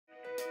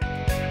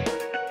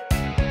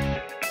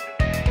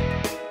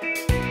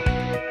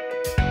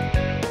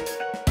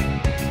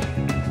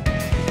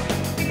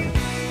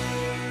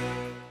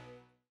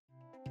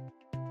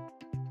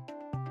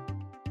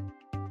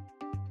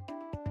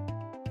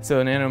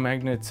So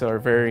nanomagnets are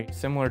very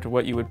similar to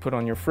what you would put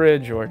on your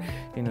fridge, or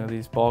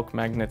these bulk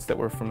magnets that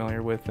we're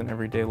familiar with in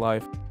everyday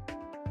life.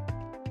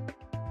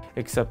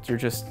 Except you're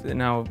just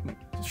now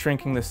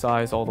shrinking the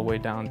size all the way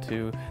down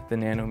to the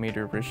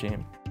nanometer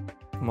regime.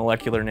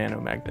 Molecular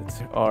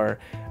nanomagnets are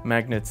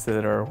magnets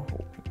that are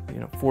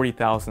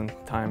 40,000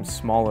 times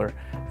smaller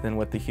than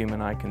what the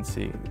human eye can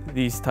see.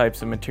 These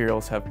types of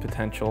materials have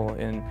potential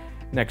in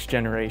next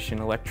generation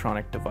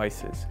electronic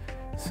devices.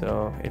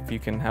 So if you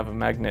can have a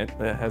magnet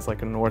that has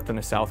like a north and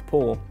a south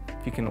pole,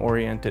 if you can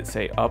orient it,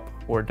 say, up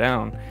or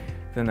down,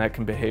 then that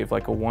can behave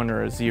like a 1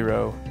 or a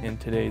 0 in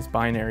today's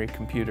binary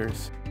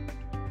computers.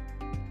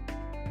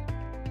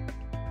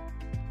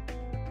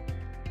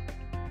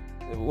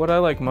 What I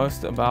like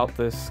most about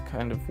this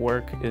kind of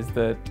work is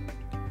that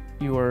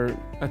you're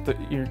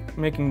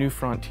making new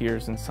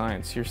frontiers in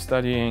science. You're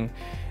studying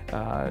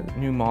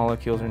new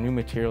molecules or new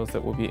materials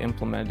that will be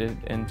implemented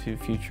into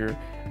future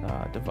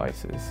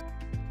devices.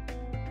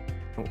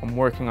 I'm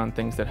working on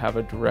things that have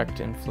a direct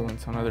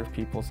influence on other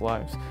people's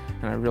lives,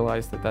 and I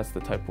realize that that's the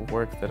type of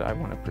work that I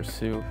want to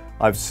pursue.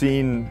 I've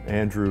seen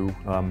Andrew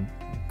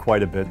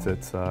quite a bit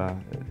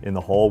in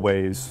the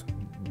hallways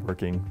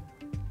working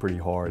pretty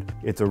hard.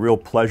 It's a real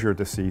pleasure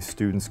to see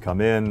students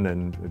come in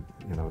and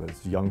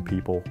as young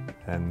people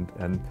and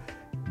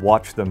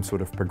watch them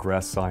sort of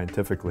progress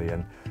scientifically,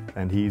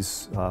 and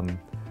he's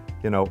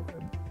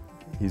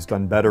he's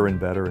done better and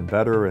better and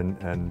better,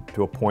 and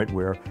to a point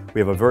where we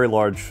have a very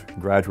large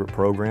graduate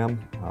program,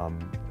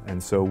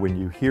 and so when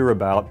you hear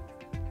about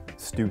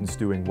students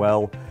doing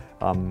well,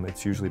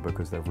 it's usually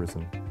because they've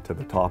risen to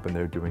the top and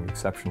they're doing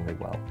exceptionally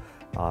well,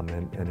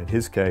 and in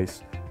his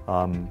case,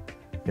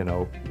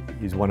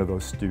 he's one of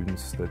those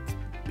students that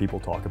people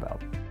talk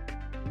about.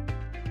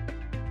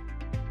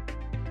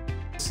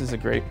 This is a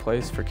great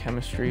place for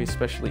chemistry,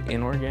 especially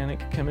inorganic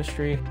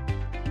chemistry.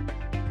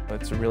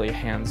 It's a really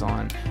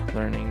hands-on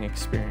learning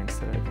experience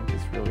that I think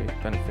is really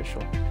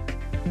beneficial.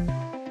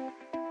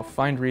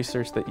 Find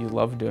research that you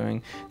love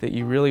doing, that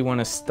you really want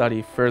to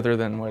study further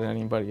than what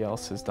anybody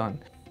else has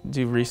done.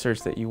 Do research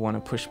that you want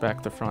to push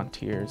back the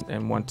frontiers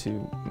and want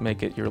to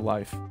make it your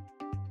life.